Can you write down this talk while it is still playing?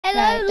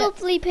Hello,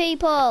 lovely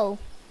people.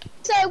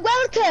 So,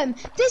 welcome.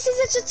 This is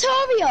a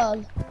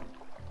tutorial.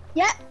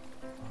 Yep.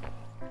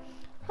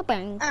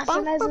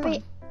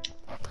 I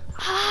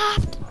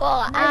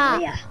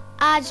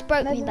just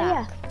broke me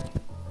back.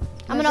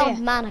 I'm an old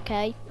man,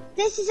 okay?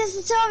 This is a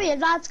tutorial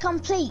that's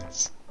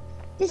complete.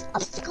 This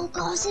obstacle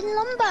course in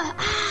lumber.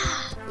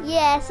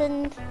 Yes,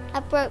 and I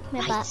broke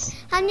my back.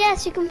 And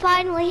yes, you can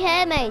finally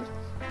hear me.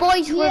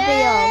 Voice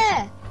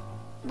reveal.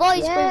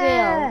 Voice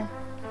reveal.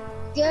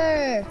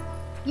 Grr.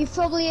 You've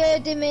probably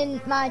heard him in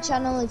my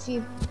channel if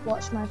you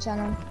watch my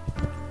channel.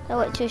 So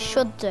which you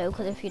should do,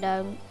 because if you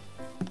don't.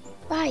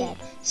 Right. Dead.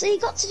 So you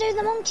got to do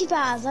the monkey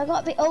bars. I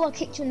got a bit. Oh, I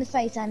kicked you in the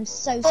face. I'm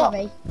so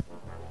sorry.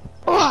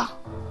 Oh,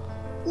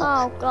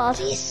 oh God.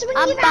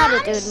 I'm bad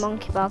at doing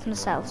monkey bars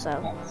myself,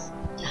 so.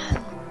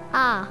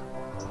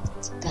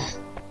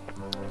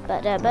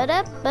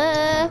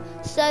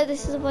 So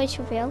this is a voice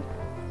reveal.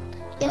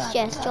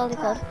 Yes, jolly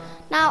good.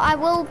 Now I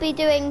will be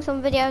doing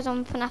some videos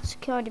on FNAF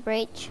Security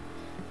Breach.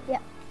 Yep.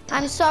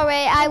 I'm sorry,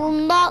 I will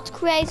not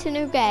create a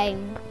new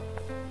game.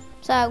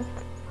 So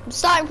I'm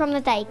starting from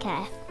the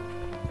daycare.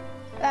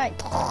 Right.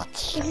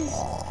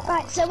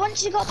 Right. So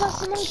once you got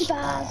past the monkey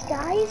bars,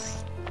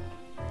 guys.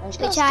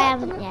 Which I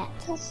haven't yet.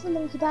 Past the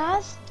monkey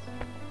bars.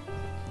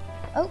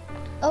 Oh.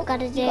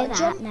 Gotta do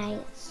that,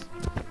 mates.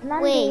 And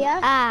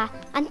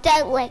and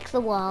don't lick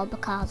the wall,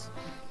 because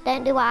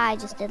don't do what I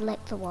just did,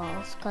 lick the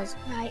walls, because.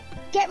 Right.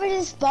 Get rid of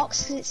this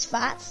box because it's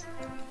fat.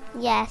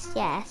 Yes.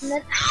 And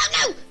then, oh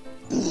no!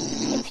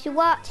 If you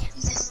watch,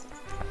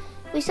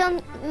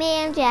 me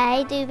and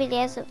Jay do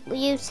videos. We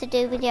used to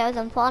do videos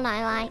on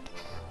Fortnite, like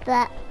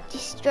the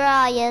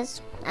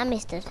Destroyers and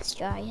Mr.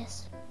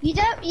 Destroyers. You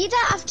don't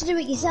have to do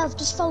it yourself.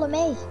 Just follow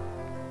me.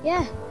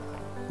 Yeah,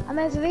 I'm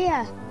over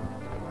here.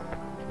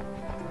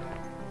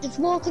 Just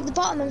walk at the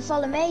bottom and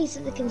follow me so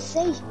they can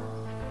see.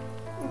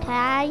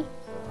 Okay.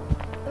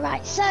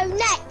 Right. So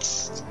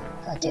next,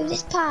 gotta do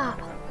this part.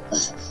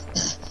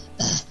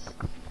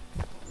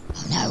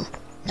 Oh no!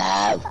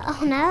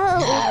 Oh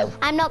no!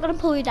 I'm not gonna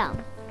pull you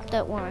down.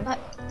 Don't worry. Right,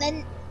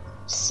 then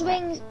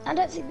swing. I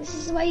don't think this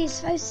is the way you're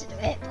supposed to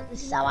do it, but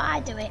this is how I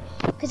do it.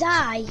 Because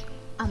I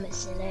am a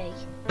silly.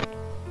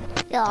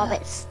 You're a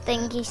bit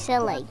stinky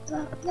silly.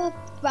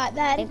 Right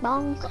then. Big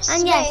bong.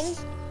 And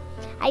yes,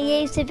 I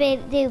used to do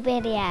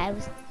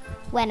videos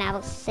when I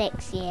was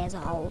 6 years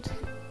old.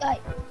 Right,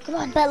 come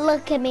on. But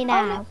look at me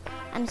now.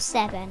 I'm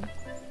 7.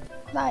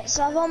 Right,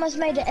 so I've almost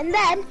made it. And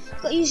then,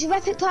 got to use your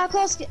epic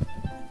parkour skills.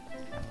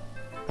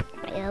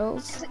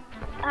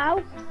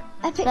 Ow.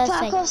 Epic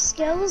parkour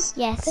skills.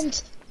 Yes.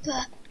 And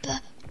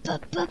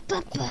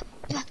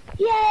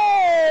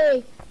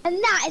yay!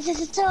 And that is a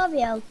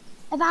tutorial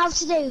of how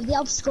to do the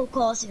obstacle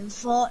course in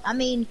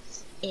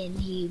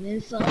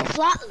human fall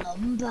flat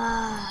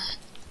lumber.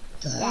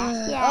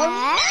 Yes.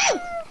 Oh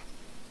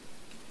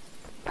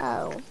no!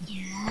 Oh.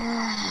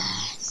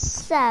 Yes.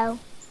 So,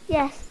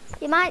 yes,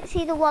 you might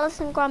see the Wallace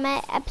and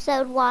Gromit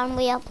episode 1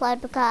 we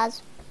upload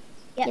because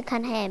you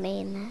can hear me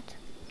in that.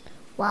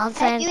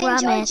 Wallace and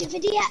Gromit.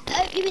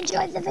 Hope you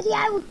enjoyed the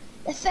video.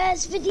 The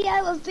first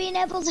video of being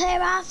able to hear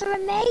Arthur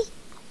and me.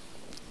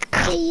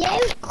 See you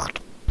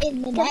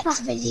in the next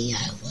video.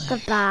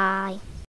 Goodbye.